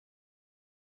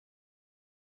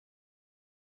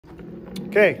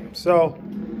Okay, so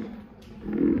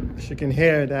as you can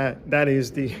hear, that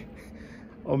is the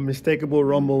unmistakable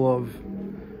rumble of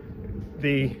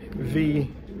the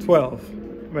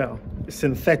V12. Well,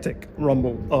 synthetic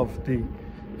rumble of the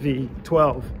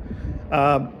V12.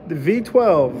 The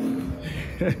V12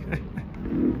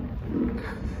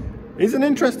 is an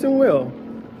interesting wheel.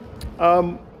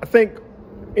 I think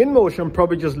Inmotion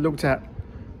probably just looked at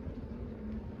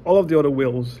all of the other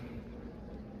wheels,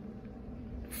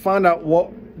 found out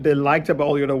what they liked about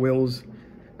all the other wheels,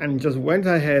 and just went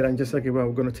ahead and just like, okay, well,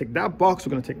 we're going to take that box,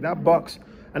 we're going to take that box,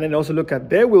 and then also look at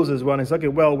their wheels as well. And it's okay,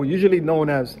 well, we're usually known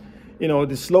as, you know,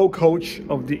 the slow coach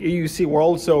of the EUC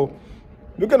world, so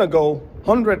we're going to go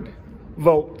 100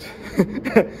 volt.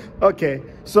 Okay,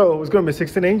 so it's going to be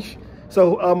 16-inch.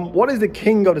 So what is the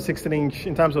king of the 16-inch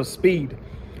in terms of speed?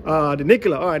 The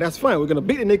Nikola. All right, that's fine. We're going to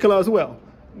beat the Nikola as well.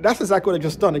 That's exactly what they've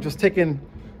just done. They've just taken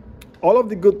all of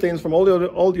the good things from all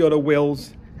the other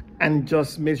wheels and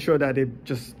just made sure that they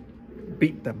just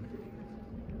beat them.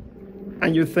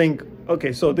 And you think,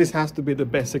 okay, so this has to be the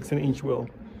best 16-inch wheel.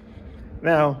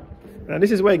 Now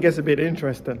this is where it gets a bit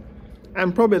interesting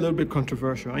and probably a little bit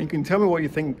controversial. And you can tell me what you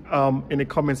think in the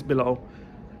comments below.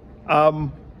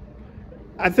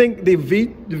 I think the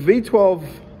V12,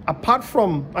 apart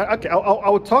from, okay,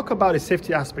 I'll talk about the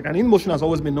safety aspect. And Inmotion has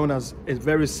always been known as a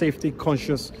very safety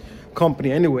conscious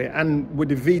company anyway. And with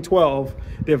the V12,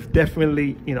 they've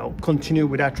definitely, you know, continued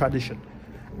with that tradition.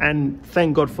 And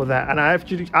thank God for that. And I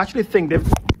actually think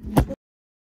they've,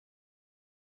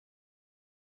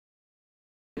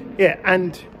 yeah,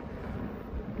 and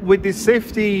with the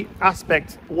safety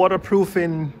aspect,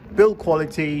 waterproofing, build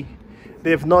quality,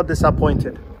 they've not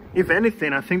disappointed. If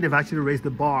anything, I think they've actually raised the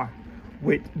bar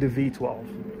with the V12.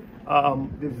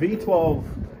 The V12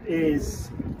 is,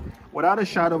 without a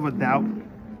shadow of a doubt,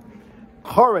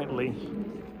 currently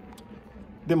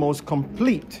the most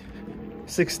complete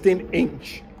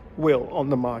 16-inch wheel on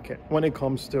the market when it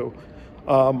comes to,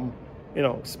 you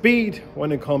know, speed,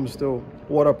 when it comes to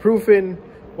waterproofing,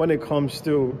 when it comes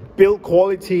to build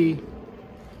quality.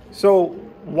 So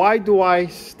why do I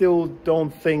still don't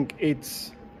think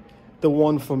it's the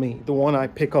one for me, the one I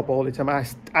pick up all the time?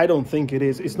 I don't think it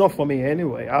is. It's not for me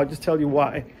anyway. I'll just tell you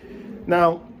why.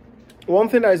 Now, one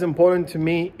thing that is important to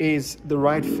me is the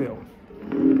ride feel.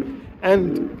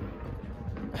 And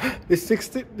the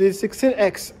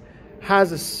 16X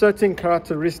has a certain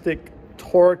characteristic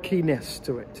torquiness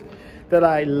to it that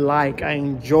I like, I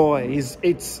enjoy.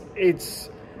 It's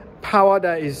power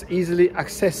that is easily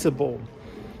accessible.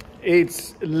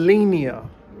 It's linear.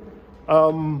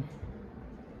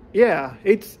 Yeah,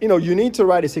 it's, you know, you need to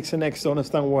ride a 16X to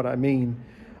understand what I mean.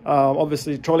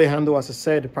 Obviously, trolley handle, as I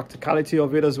said, the practicality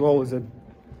of it as well is a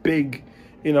big,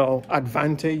 you know,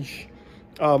 advantage.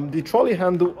 The trolley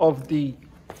handle of the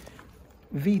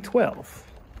V12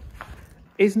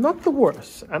 is not the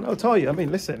worst. And I'll tell you, I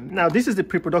mean, listen, now this is the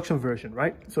pre-production version,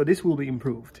 right? So this will be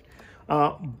improved.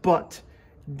 But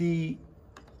the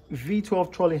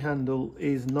V12 trolley handle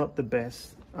is not the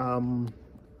best.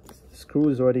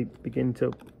 Screws already begin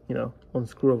to, you know,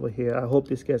 unscrew over here. I hope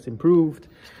this gets improved.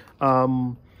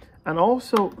 And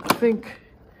also, I think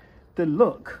the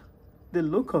look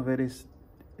of it is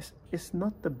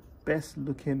not the best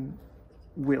looking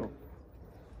wheel.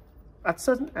 At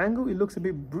certain angle, it looks a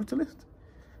bit brutalist,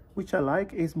 which I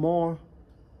like. Is more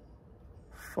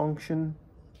function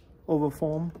over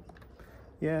form.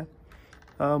 Yeah.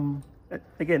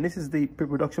 Again, this is the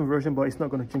pre-production version, but it's not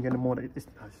going to change anymore. It's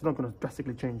not going to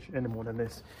drastically change any more than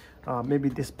this. Maybe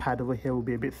this pad over here will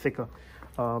be a bit thicker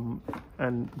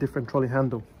and different trolley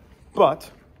handle. But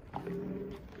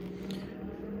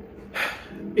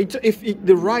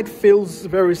the ride feels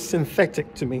very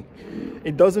synthetic to me.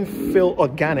 It doesn't feel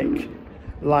organic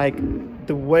like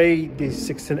the way the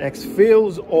 16X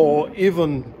feels, or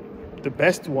even the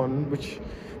best one,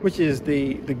 which is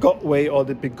the Begode or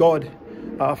the Begode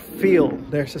feel.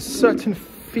 There's a certain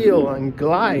feel and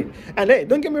glide. And hey,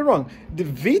 don't get me wrong, the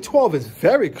V12 is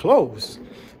very close,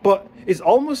 but it's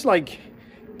almost like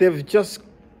they've just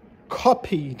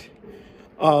copied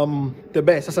the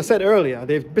best. As I said earlier,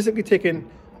 they've basically taken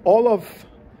all of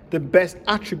the best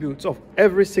attributes of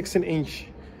every 16-inch,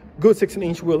 good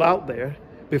 16-inch wheel out there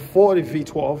before the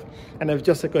V12, and they've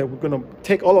just said, okay, we're going to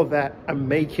take all of that and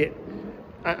make it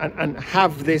and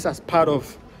have this as part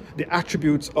of the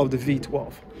attributes of the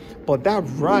V12. But that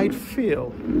ride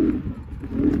feel,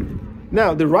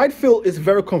 now the ride feel is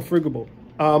very configurable.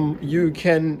 You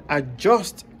can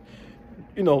adjust,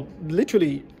 you know,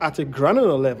 literally at a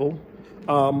granular level,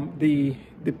 the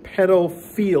pedal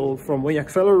feel from when you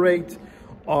accelerate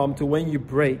to when you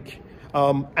brake.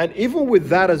 And even with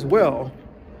that as well,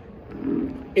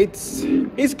 it's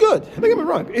good. Don't get me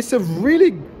wrong. It's a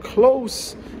really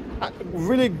close,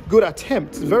 really good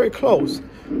attempt. It's very close.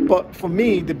 But for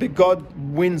me, the Begode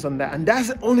wins on that. And that's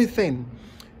the only thing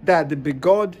that the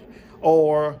Begode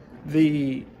or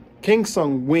the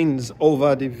Kingsong wins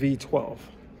over the V12.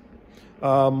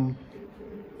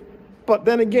 But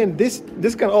then again, this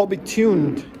can all be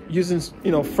tuned using,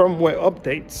 firmware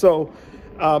updates. So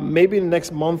maybe in the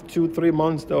next month, 2-3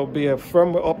 months, there'll be a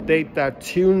firmware update that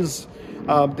tunes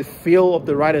the feel of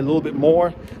the ride a little bit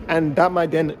more, and that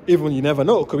might then, even, you never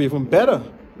know, it could be even better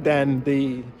than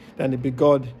the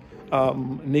Begode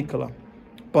Nikola.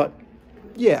 But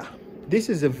yeah, this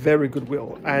is a very good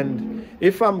wheel, and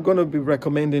if I'm going to be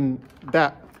recommending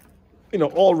that,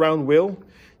 all-round wheel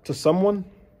to someone,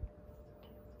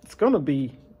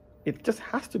 it just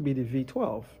has to be the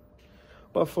V12.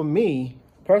 But for me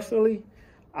personally,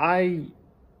 I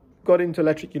got into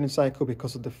electric unicycle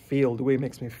because of the feel, the way it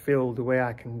makes me feel, the way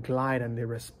I can glide, and the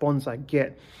response I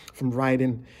get from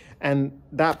riding. And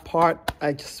that part,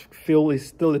 I just feel is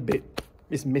still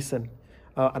is missing.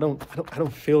 I don't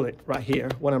feel it right here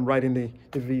when I'm riding the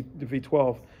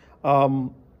V12.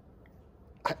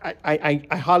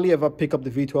 I hardly ever pick up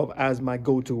the V12 as my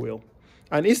go-to wheel,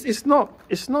 and it's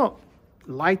not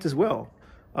light as well.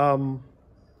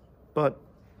 But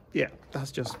yeah,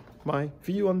 that's just my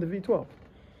view on the V12,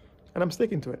 and I'm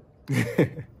sticking to it.